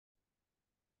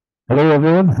Hello,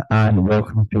 everyone, and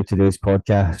welcome to today's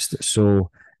podcast. So,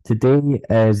 today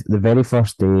is the very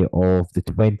first day of the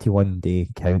 21-day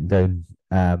countdown.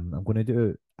 I'm going to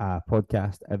do a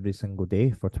podcast every single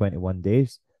day for 21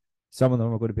 days. Some of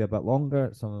them are going to be a bit longer,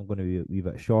 some of them are going to be a wee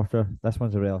bit shorter. This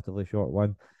one's a relatively short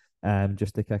one,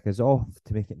 just to kick us off,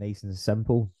 to make it nice and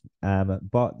simple.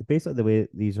 But basically, the way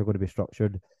these are going to be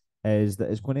structured is that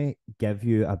it's going to give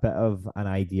you a bit of an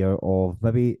idea of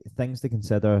maybe things to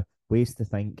consider, ways to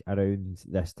think around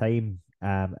this time,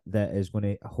 that is going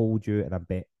to hold you in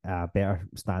a better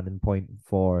standing point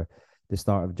for the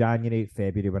start of January,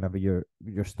 February, whenever you're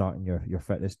starting your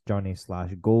fitness journey slash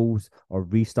goals, or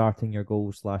restarting your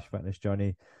goals slash fitness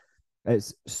journey.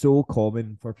 It's so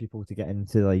common for people to get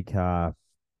into like a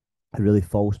really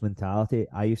false mentality.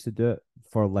 I used to do it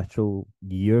for literal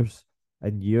years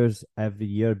and years, every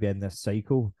year being this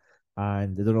cycle.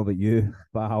 And I don't know about you,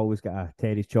 but I always get a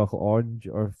Terry's chocolate orange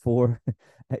or four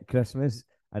at Christmas,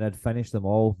 and I'd finish them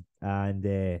all.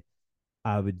 And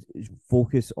I would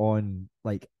focus on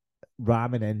like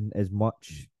ramming in as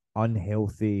much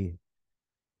unhealthy,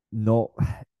 not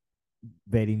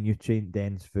very nutrient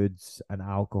dense foods and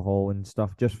alcohol and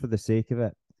stuff just for the sake of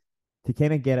it, to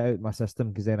kind of get it out of my system,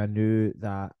 because then I knew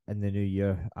that in the new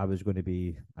year I was going to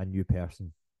be a new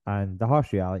person. And the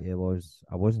harsh reality was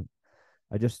I wasn't.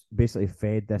 I just basically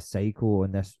fed this cycle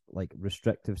and this like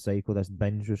restrictive cycle, this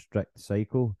binge restrict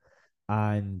cycle,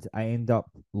 and I end up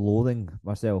loathing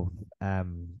myself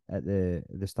at the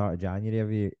start of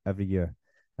January every year.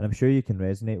 And I'm sure you can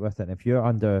resonate with it. And if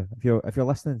you're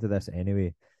listening to this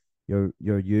anyway, you're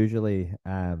usually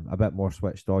a bit more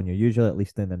switched on. You're usually at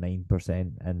least in the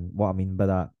 9%. And what I mean by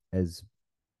that is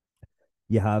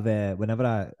you have whenever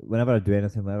I do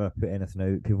anything, whenever I put anything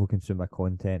out, people consume my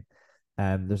content.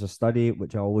 There's a study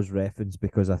which I always reference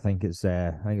because I think it's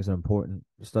an important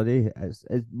study. It's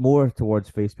more towards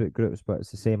Facebook groups, but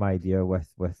it's the same idea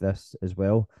with this as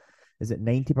well. Is that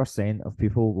 90% of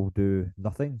people will do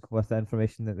nothing with the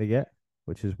information that they get,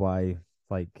 which is why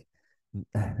like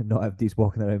not everybody's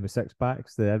walking around with six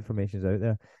packs. The information's out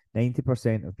there.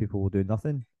 90% of people will do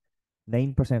nothing.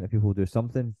 9% of people will do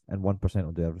something, and 1%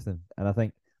 will do everything. And I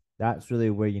think that's really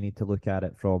where you need to look at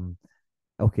it from.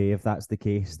 Okay, if that's the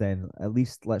case, then at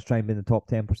least let's try and be in the top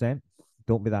 10%.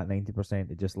 Don't be that 90%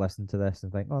 to just listen to this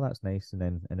and think, oh, that's nice, and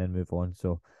then move on.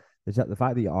 So the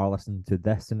fact that you are listening to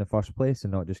this in the first place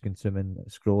and not just consuming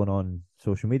scrolling on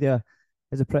social media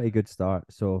is a pretty good start.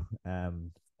 So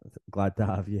glad to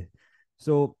have you.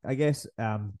 So I guess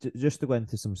just to go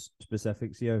into some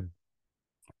specifics here,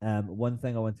 one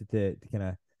thing I wanted to kind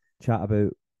of chat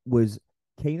about was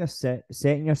kind of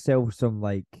setting yourself some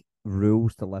like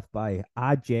rules to live by.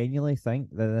 I genuinely think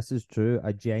that this is true.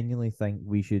 I genuinely think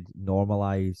we should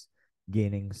normalize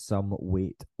gaining some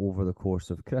weight over the course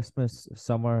of Christmas,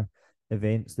 summer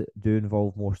events that do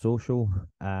involve more social.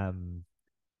 I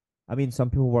mean, some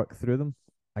people work through them.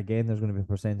 Again, there's going to be a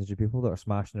percentage of people that are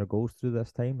smashing their goals through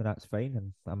this time, and that's fine.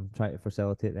 And I'm trying to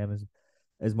facilitate them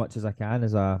as much as I can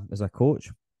as a coach.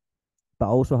 But I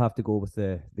also have to go with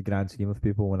the grand scheme of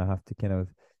people when I have to kind of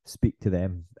speak to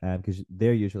them, because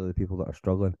they're usually the people that are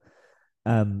struggling.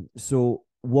 So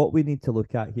what we need to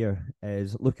look at here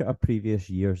is look at our previous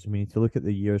years. We need to look at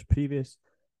the years previous.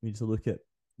 We need to look at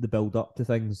the build up to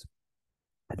things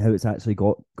and how it's actually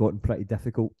gotten pretty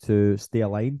difficult to stay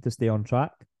aligned, to stay on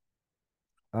track,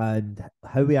 and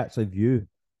how we actually view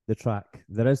the track.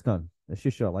 There is none. It's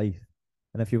just your life.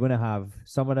 And if you're going to have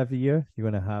summer every year, you're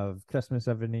going to have Christmas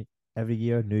every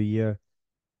year, New Year,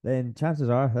 then chances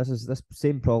are this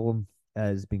same problem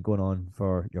has been going on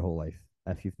for your whole life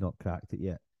if you've not cracked it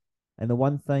yet. And the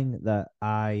one thing that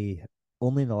I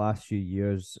only in the last few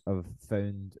years have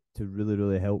found to really,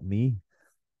 really help me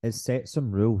is set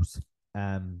some rules.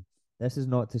 Um, this is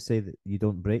not to say that you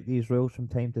don't break these rules from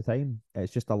time to time.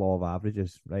 It's just a law of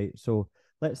averages, right? So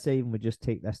let's say we just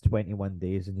take this 21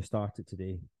 days and you start it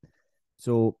today.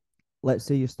 So let's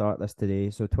say you start this today.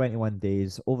 So 21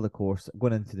 days over the course,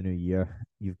 going into the new year,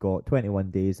 you've got 21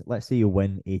 days. Let's say you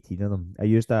win 18 of them. I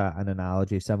used an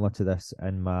analogy similar to this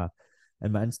in my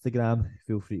Instagram.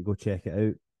 Feel free to go check it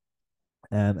out.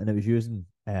 And it was using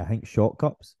I think shot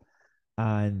cups,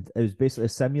 and it was basically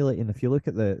simulating. If you look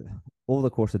at the over the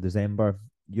course of December,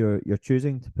 you're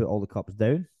choosing to put all the cups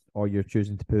down, or you're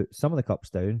choosing to put some of the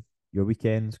cups down. Your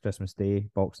weekends, Christmas Day,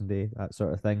 Boxing Day, that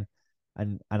sort of thing,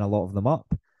 and a lot of them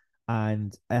up.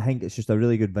 And I think it's just a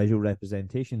really good visual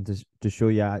representation to show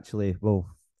you actually, well,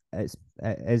 it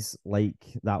is like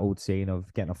that old saying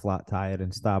of getting a flat tire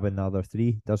and stabbing the other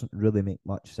three. Doesn't really make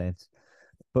much sense.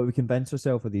 But we convince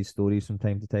ourselves of these stories from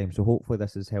time to time. So hopefully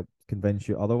this has helped convince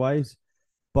you otherwise.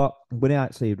 But I'm going to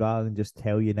actually, rather than just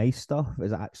tell you nice stuff,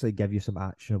 is actually give you some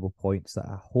actionable points that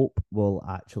I hope will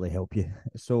actually help you.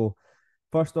 So,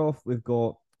 first off, we've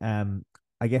got,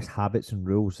 I guess, habits and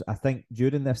rules. I think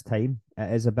during this time,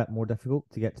 it is a bit more difficult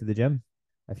to get to the gym.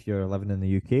 If you're living in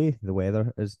the UK, the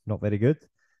weather is not very good.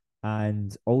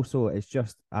 And also, it's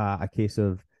just a case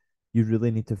of you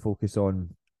really need to focus on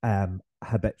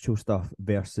habitual stuff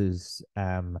versus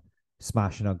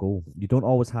smashing a goal. You don't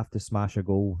always have to smash a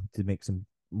goal to make some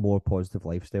more positive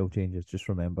lifestyle changes. Just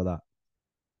remember that.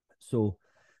 So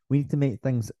we need to make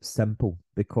things simple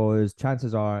because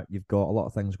chances are you've got a lot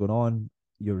of things going on.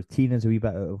 Your routine is a wee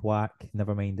bit out of whack.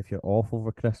 Never mind if you're off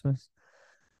over Christmas.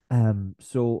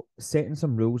 So setting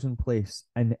some rules in place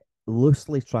and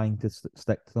loosely trying to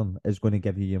stick to them is going to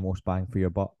give you your most bang for your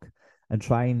buck. And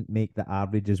try and make the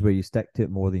averages where you stick to it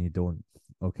more than you don't.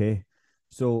 Okay.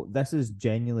 So this is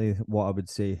genuinely what I would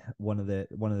say one of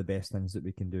the best things that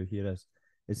we can do here is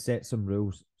set some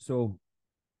rules. So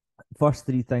first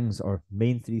three things or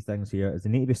main three things here is they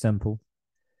need to be simple,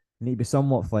 they need to be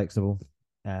somewhat flexible,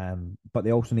 but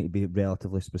they also need to be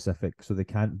relatively specific. So they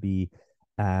can't be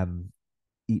um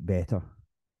eat better.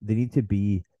 They need to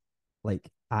be like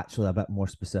actually a bit more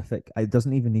specific. It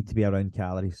doesn't even need to be around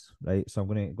calories, right? So I'm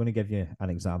going to give you an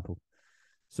example.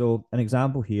 So an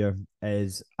example here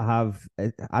is I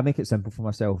make it simple for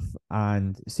myself,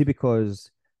 and see, because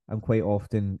I'm quite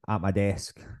often at my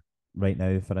desk right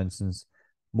now, for instance,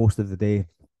 most of the day,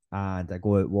 and I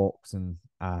go out walks and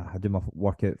I do my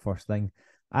workout first thing.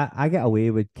 I get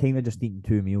away with kind of just eating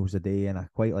 2 meals a day, and I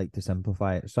quite like to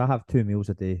simplify it. So I have 2 meals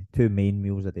a day, two main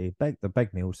meals a day. They're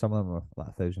big meals. Some of them are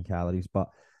like 1,000 calories, but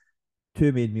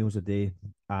two main meals a day,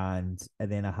 and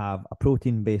then I have a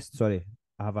protein based. Sorry,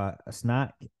 I have a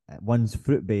snack. One's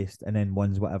fruit based, and then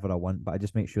one's whatever I want. But I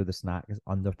just make sure the snack is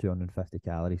under 250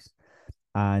 calories,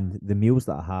 and the meals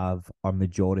that I have are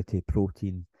majority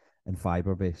protein and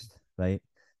fiber based, right?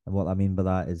 And what I mean by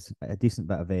that is a decent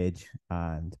bit of veg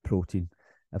and protein.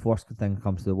 If worst thing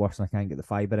comes to the worst and I can't get the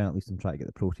fiber in, at least I'm trying to get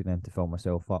the protein in to fill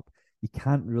myself up. You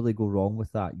can't really go wrong with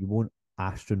that. You won't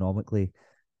astronomically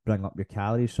bring up your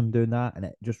calories from doing that, and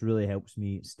it just really helps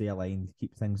me stay aligned,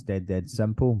 keep things dead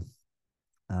simple,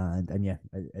 and yeah,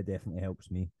 it definitely helps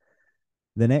me.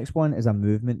 The next one is a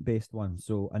movement based one.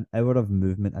 So an hour of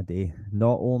movement a day.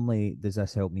 Not only does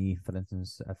this help me, for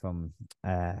instance, if I'm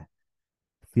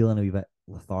feeling a wee bit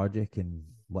lethargic and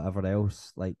whatever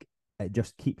else, like it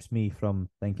just keeps me from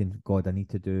thinking, God, I need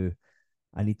to do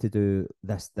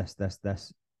this.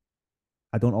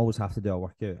 I don't always have to do a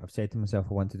workout. I've said to myself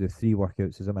I want to do 3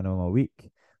 workouts as a minimum a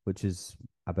week, which is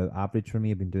about average for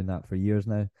me. I've been doing that for years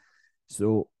now.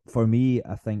 So for me,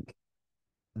 I think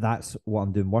that's what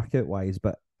I'm doing workout wise,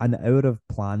 but an hour of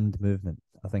planned movement.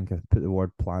 I think I've put the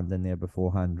word planned in there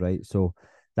beforehand, right? So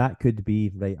that could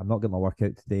be, right, I'm not getting my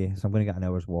workout today, so I'm going to get an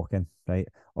hour's walking, right?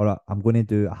 Or I'm going to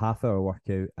do a half-hour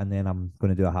workout and then I'm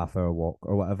going to do a half-hour walk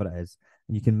or whatever it is.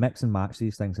 And you can mix and match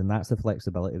these things, and that's the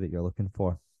flexibility that you're looking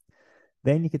for.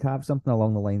 Then you could have something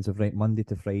along the lines of, right, Monday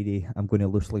to Friday, I'm going to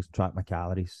loosely track my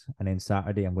calories. And then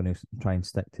Saturday, I'm going to try and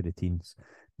stick to routines.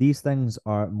 These things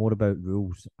are more about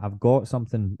rules. I've got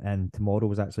something, and tomorrow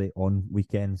was actually on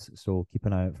weekends. So keep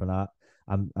an eye out for that.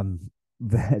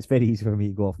 It's very easy for me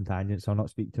to go off on tangents. So I'll not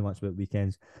speak too much about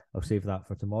weekends. I'll save that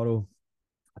for tomorrow.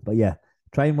 But yeah,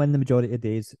 try and win the majority of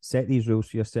days. Set these rules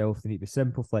for yourself. They need to be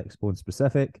simple, flexible, and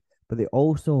specific, but they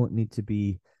also need to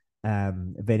be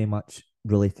very much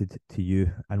related to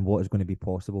you and what is going to be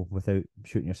possible without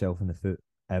shooting yourself in the foot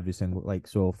every single, like,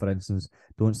 so for instance,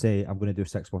 don't say I'm going to do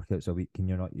 6 workouts a week and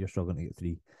you're struggling to get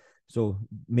 3. So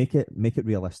make it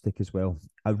realistic as well.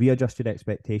 I readjust your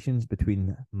expectations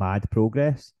between mad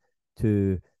progress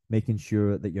to making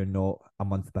sure that you're not a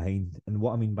month behind. And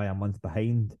what I mean by a month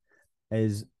behind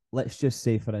is, let's just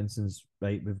say, for instance,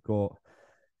 right, we've got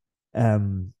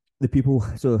the people,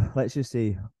 so let's just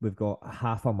say we've got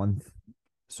half a month,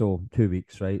 so 2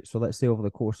 weeks, right? So let's say over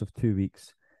the course of 2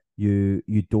 weeks, you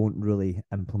don't really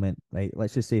implement, right?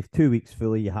 Let's just say if 2 weeks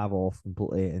fully you have off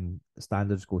completely and the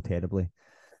standards go terribly.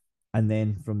 And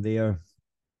then from there,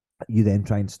 you then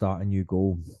try and start a new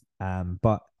goal.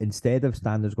 But instead of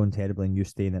standards going terribly and you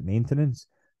staying at maintenance,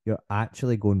 you're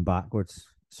actually going backwards.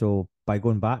 So by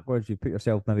going backwards, you put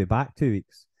yourself maybe back 2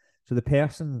 weeks. So the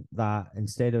person that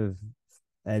instead of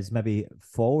is maybe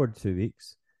forward 2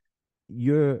 weeks,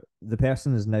 the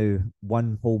person is now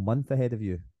one whole month ahead of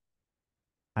you.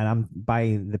 And I'm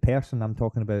by the person I'm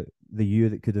talking about the you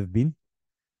that could have been.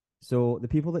 So the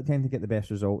people that tend to get the best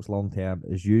results long term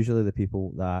is usually the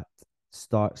people that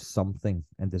start something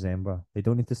in December. They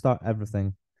don't need to start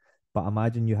everything, but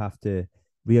imagine you have to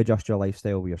readjust your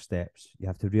lifestyle with your steps. You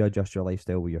have to readjust your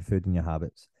lifestyle with your food and your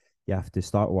habits. You have to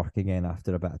start work again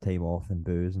after a bit of time off and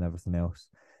booze and everything else.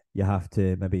 You have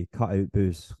to maybe cut out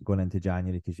booze going into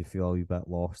January because you feel a wee bit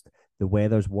lost. The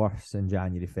weather's worse in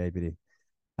January, February.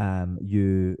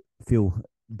 You feel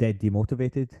dead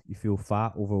demotivated. You feel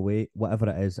fat, overweight, whatever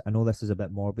it is. I know this is a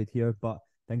bit morbid here, but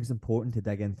I think it's important to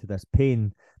dig into this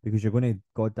pain because you're going to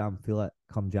goddamn feel it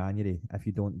come January if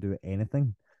you don't do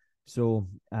anything. So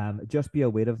just be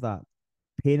aware of that.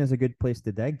 Pain is a good place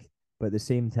to dig, but at the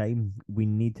same time, we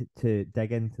need to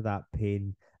dig into that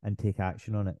pain and take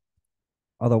action on it.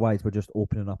 Otherwise, we're just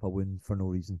opening up a wound for no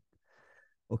reason.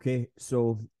 Okay,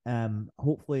 so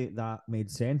hopefully that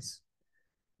made sense.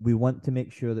 We want to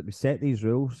make sure that we set these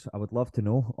rules. I would love to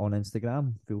know on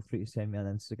Instagram. Feel free to send me an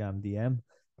Instagram DM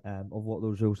of what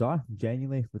those rules are.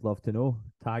 Genuinely, would love to know.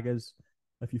 Tag us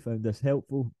if you found this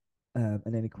helpful.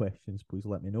 And any questions, please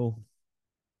let me know.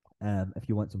 If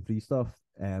you want some free stuff,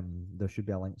 there should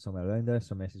be a link somewhere around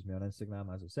this, or message me on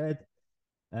Instagram, as I said.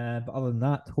 But other than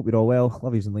that, hope you're all well.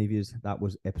 Love yous and leave yous. That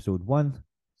was episode 1.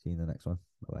 See you in the next one.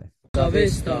 Bye-bye.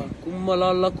 Savesta,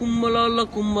 kummalalla, kummalalla,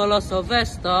 kummala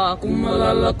savesta,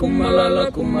 kummalalla,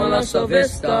 kummalalla, kummala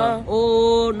savesta.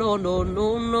 Oh no no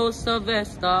no no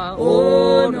savesta.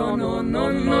 Oh no no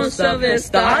no no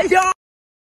savesta.